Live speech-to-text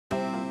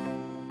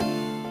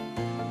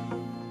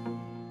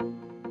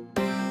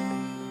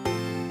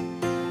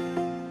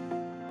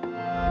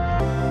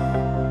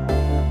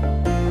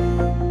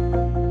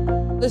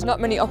There's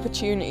not many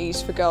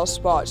opportunities for girls'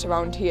 sports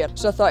around here,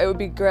 so I thought it would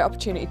be a great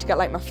opportunity to get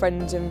like my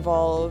friends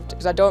involved,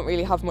 because I don't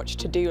really have much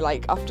to do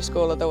like after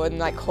school other than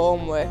like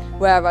homework,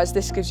 whereas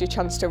this gives you a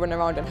chance to run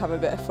around and have a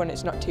bit of fun.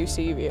 It's not too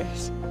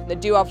serious. They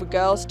do have a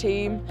girls'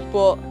 team,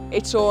 but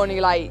it's only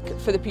like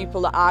for the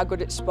people that are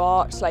good at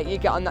sports, like you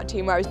get on that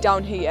team, whereas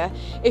down here,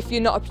 if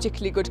you're not a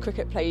particularly good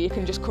cricket player, you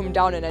can just come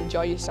down and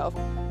enjoy yourself.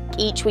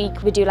 Each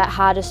week we do like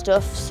harder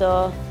stuff,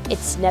 so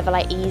it's never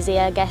like easy,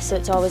 I guess, so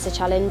it's always a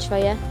challenge for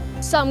you.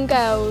 Some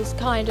girls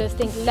kind of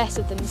think less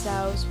of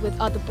themselves with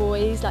other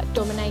boys, like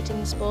dominating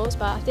the sports,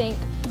 but I think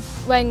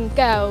when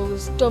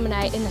girls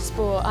dominate in the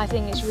sport, I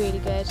think it's really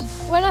good.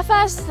 When I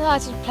first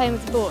started playing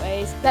with the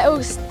boys, they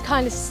all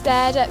kind of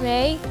stared at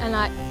me and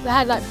like they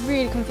had like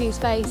really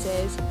confused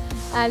faces,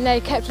 and they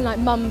kept on like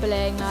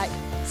mumbling, like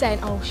saying,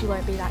 oh, she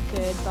won't be that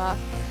good, but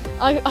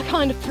I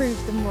kind of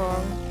proved them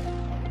wrong.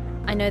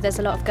 I know there's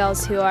a lot of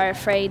girls who are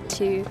afraid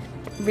to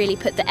really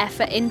put the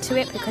effort into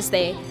it because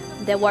they're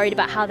worried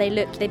about how they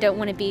look. They don't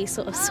want to be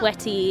sort of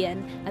sweaty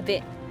and a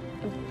bit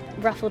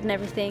ruffled and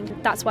everything.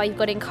 That's why you've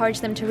got to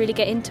encourage them to really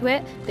get into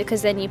it,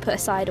 because then you put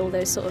aside all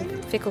those sort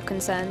of fickle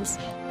concerns.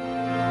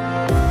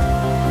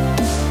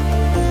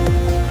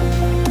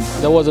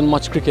 There wasn't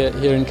much cricket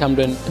here in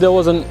Camden. There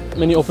wasn't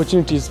many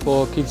opportunities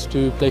for kids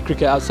to play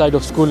cricket outside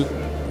of school.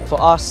 For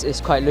us,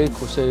 it's quite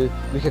local, so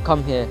we could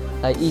come here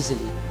like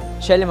easily.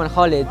 Shellim and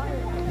Khalid,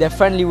 they're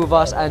friendly with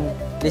us and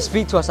they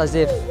speak to us as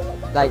if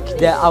like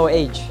they're our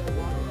age.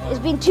 It's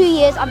been 2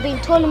 years, I've been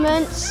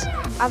tournaments,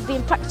 I've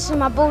been practicing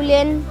my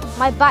bowling,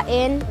 my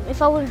batting.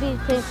 If I wouldn't be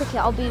playing cricket,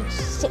 I'll be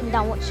sitting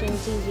down watching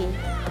TV.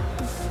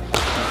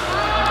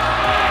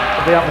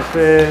 The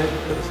atmosphere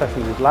at the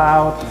sessions is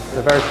loud,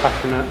 they're very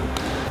passionate.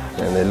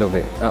 And they love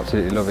it,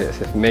 absolutely love it. It's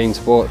their main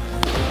sport.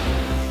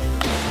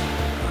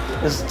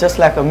 It's just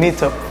like a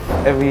meet-up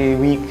every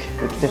week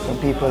with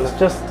different people. It's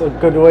just a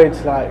good way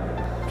to like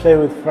play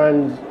with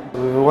friends.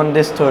 We won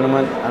this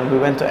tournament and we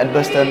went to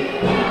Edgbaston.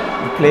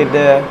 We played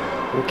there,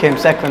 we came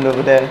second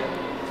over there.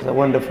 It was a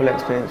wonderful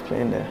experience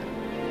playing there.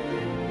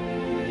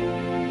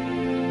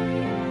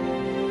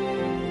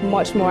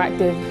 Much more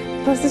active.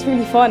 Plus it's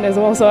really fun as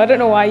well, so I don't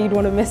know why you'd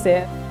want to miss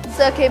it.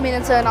 Sir came in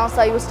and announced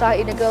that he was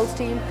starting a girls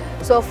team,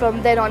 so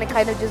from then on it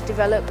kind of just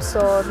developed.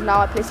 So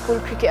now I play school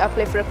cricket, I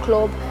play for a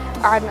club,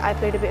 and I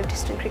played a bit of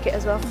district cricket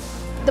as well.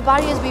 The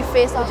barriers we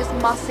face are just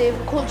massive.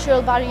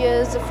 Cultural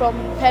barriers from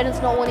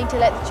parents not wanting to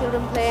let the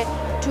children play,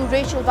 to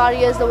racial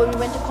barriers that when we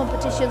went to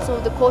competition, so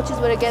the coaches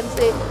were against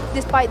it.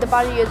 Despite the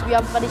barriers, we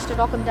have managed to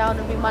knock them down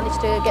and we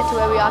managed to get to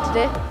where we are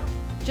today.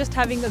 Just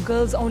having a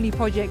girls-only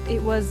project,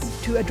 it was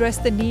to address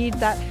the need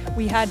that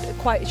we had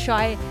quite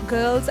shy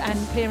girls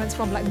and parents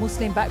from like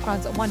Muslim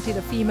backgrounds that wanted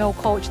a female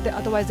coach, that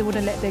otherwise they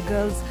wouldn't let their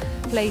girls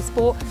play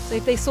sport. So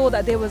if they saw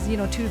that there was,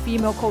 2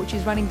 female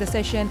coaches running the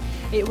session,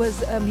 it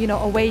was,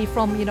 away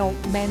from,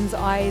 men's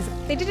eyes.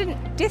 They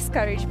didn't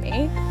discourage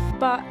me,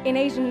 but in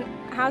Asian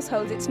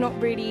households, it's not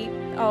really,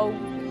 oh,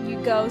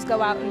 you girls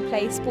go out and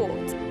play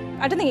sport.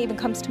 I don't think it even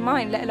comes to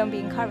mind, let alone be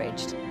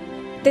encouraged.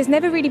 There's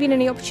never really been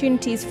any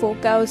opportunities for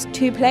girls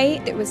to play.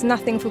 There was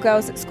nothing for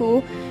girls at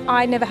school.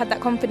 I never had that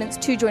confidence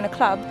to join a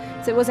club,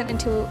 so it wasn't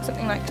until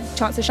something like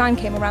Chance to Shine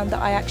came around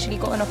that I actually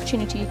got an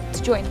opportunity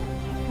to join.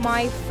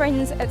 My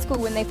friends at school,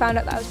 when they found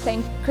out that I was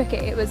playing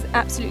cricket, it was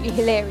absolutely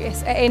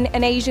hilarious.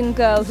 An Asian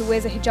girl who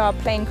wears a hijab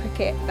playing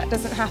cricket, that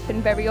doesn't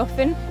happen very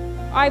often.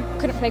 I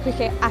couldn't play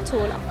cricket at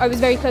all. I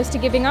was very close to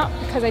giving up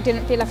because I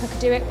didn't feel like I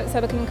could do it, but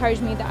Sabak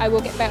encouraged me that I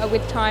will get better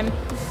with time.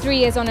 3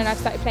 years on and I've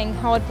started playing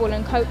hardball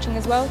and coaching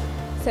as well.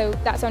 So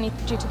that's only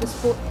due to the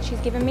support she's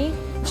given me.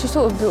 She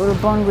sort of built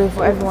a bond with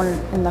everyone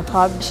in the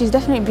club. She's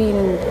definitely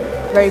been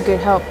very good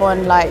help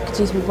on like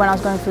when I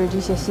was going through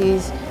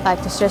GCSEs,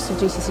 like the stress of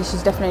GCSEs,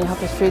 she's definitely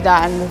helped us through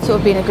that and sort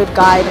of been a good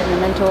guide and a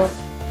mentor.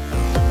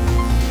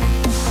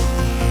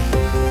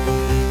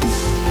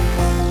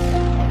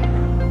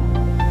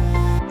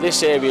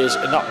 This area is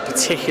not a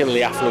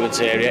particularly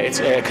affluent area. It's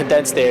a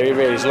condensed area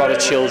really. There's a lot of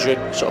children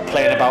sort of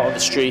playing about on the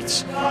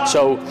streets.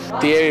 So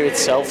the area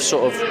itself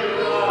sort of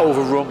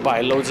overrun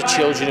by loads of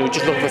children who are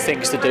just looking for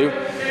things to do.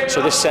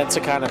 So this centre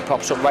kind of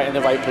pops up right in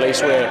the right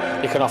place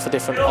where you can offer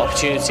different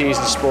opportunities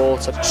in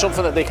sport.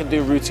 Something that they can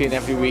do routine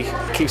every week,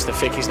 keeps them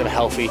fit, keeps them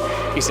healthy,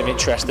 keeps them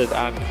interested,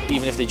 and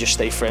even if they just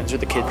stay friends with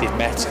the kid they've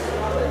met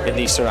in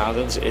these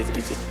surroundings,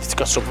 it's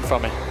got something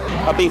from it.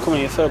 I've been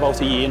coming here for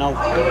about a year now,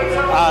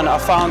 and I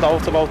found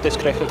out about this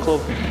cricket club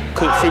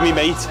through my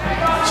mate,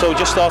 so I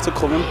just started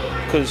coming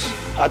because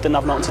I didn't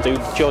have nothing to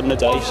do during the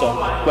day, so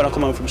when I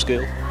come home from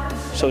school,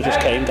 so I just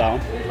came down.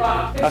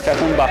 I kept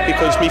coming back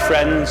because my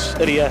friends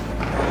are here,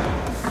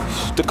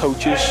 the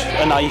coaches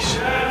are nice,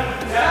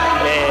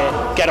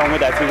 get on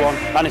with everyone,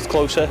 and it's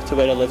closer to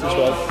where I live as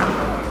well.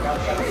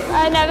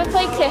 I never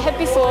played cricket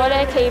before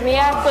I came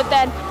here, but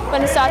then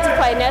when I started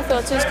playing it, I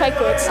thought it was quite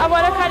good. I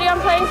want to carry on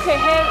playing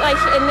cricket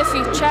like in the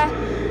future,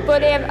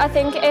 but I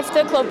think if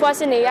the club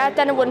wasn't here,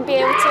 then I wouldn't be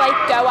able to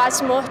like go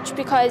as much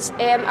because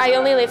I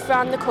only live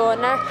around the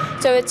corner,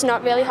 so it's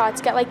not really hard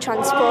to get like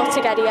transport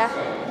to get here.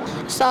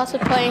 I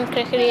started playing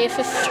cricket here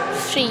for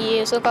 3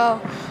 years ago,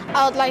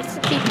 I would like to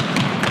keep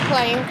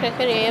playing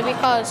cricket here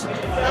because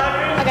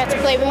I get to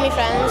play with my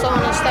friends. I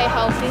want to stay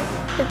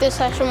healthy. If this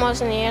session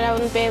wasn't here, I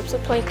wouldn't be able to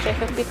play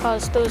cricket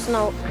because there's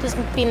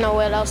be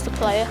nowhere else to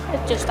play it.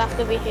 It just have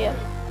to be here.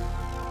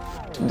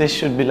 This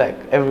should be like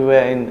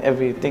everywhere in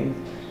everything,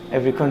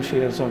 every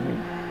country or something.